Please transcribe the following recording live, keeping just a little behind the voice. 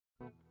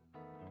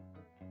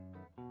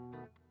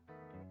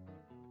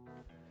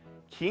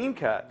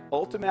Keencut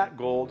Ultimate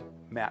Gold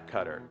Mat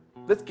Cutter.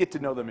 Let's get to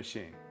know the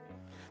machine.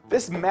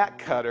 This mat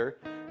cutter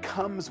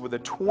comes with a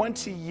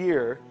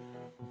 20-year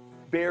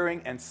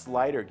bearing and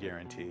slider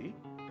guarantee,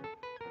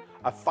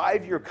 a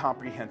 5-year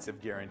comprehensive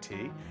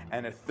guarantee,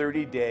 and a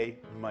 30-day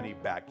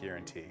money-back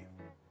guarantee.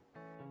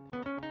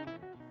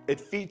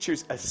 It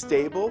features a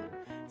stable,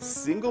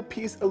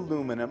 single-piece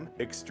aluminum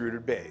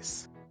extruded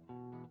base.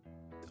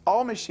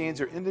 All machines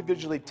are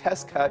individually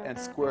test cut and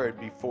squared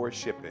before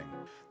shipping.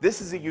 This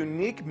is a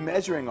unique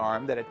measuring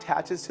arm that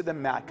attaches to the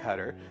mat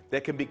cutter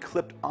that can be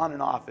clipped on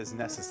and off as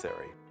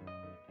necessary.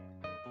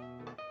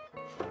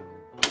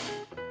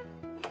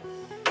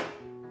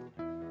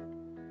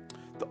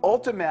 The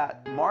Ultimate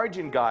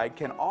margin guide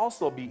can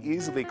also be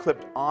easily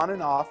clipped on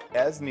and off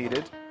as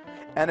needed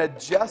and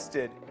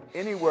adjusted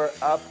anywhere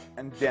up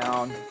and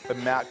down the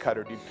mat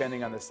cutter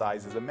depending on the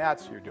size of the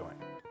mats you're doing.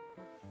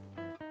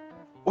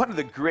 One of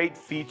the great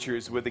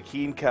features with the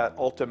Keencut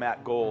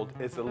Ultimate Gold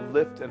is the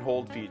lift and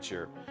hold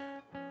feature.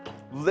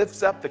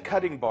 Lifts up the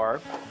cutting bar,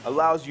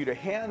 allows you to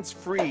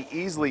hands-free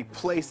easily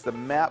place the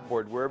mat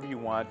board wherever you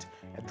want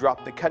and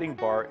drop the cutting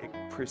bar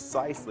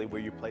precisely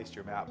where you placed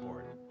your mat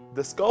board.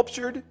 The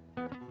sculptured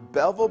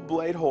bevel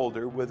blade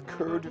holder with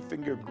curved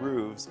finger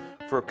grooves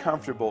for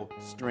comfortable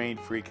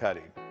strain-free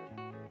cutting.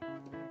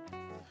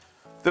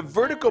 The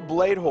vertical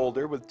blade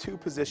holder with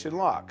 2-position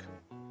lock.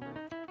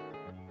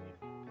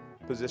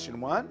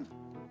 Position 1,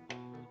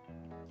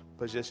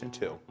 position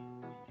 2.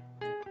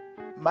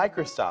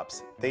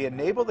 Microstops. They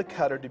enable the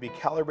cutter to be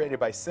calibrated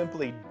by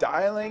simply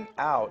dialing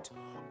out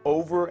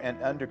over and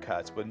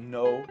undercuts with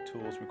no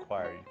tools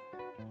required.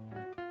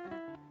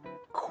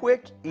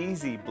 Quick,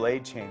 easy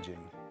blade changing.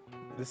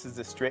 This is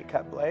the straight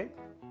cut blade.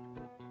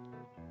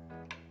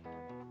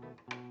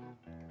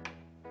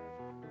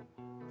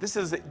 This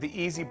is the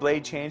easy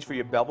blade change for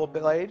your bevel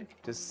blade.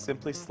 Just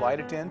simply slide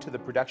it into the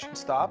production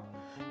stop.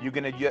 You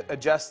can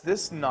adjust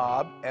this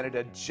knob and it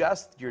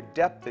adjusts your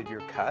depth of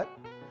your cut.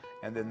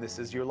 And then this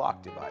is your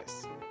lock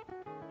device.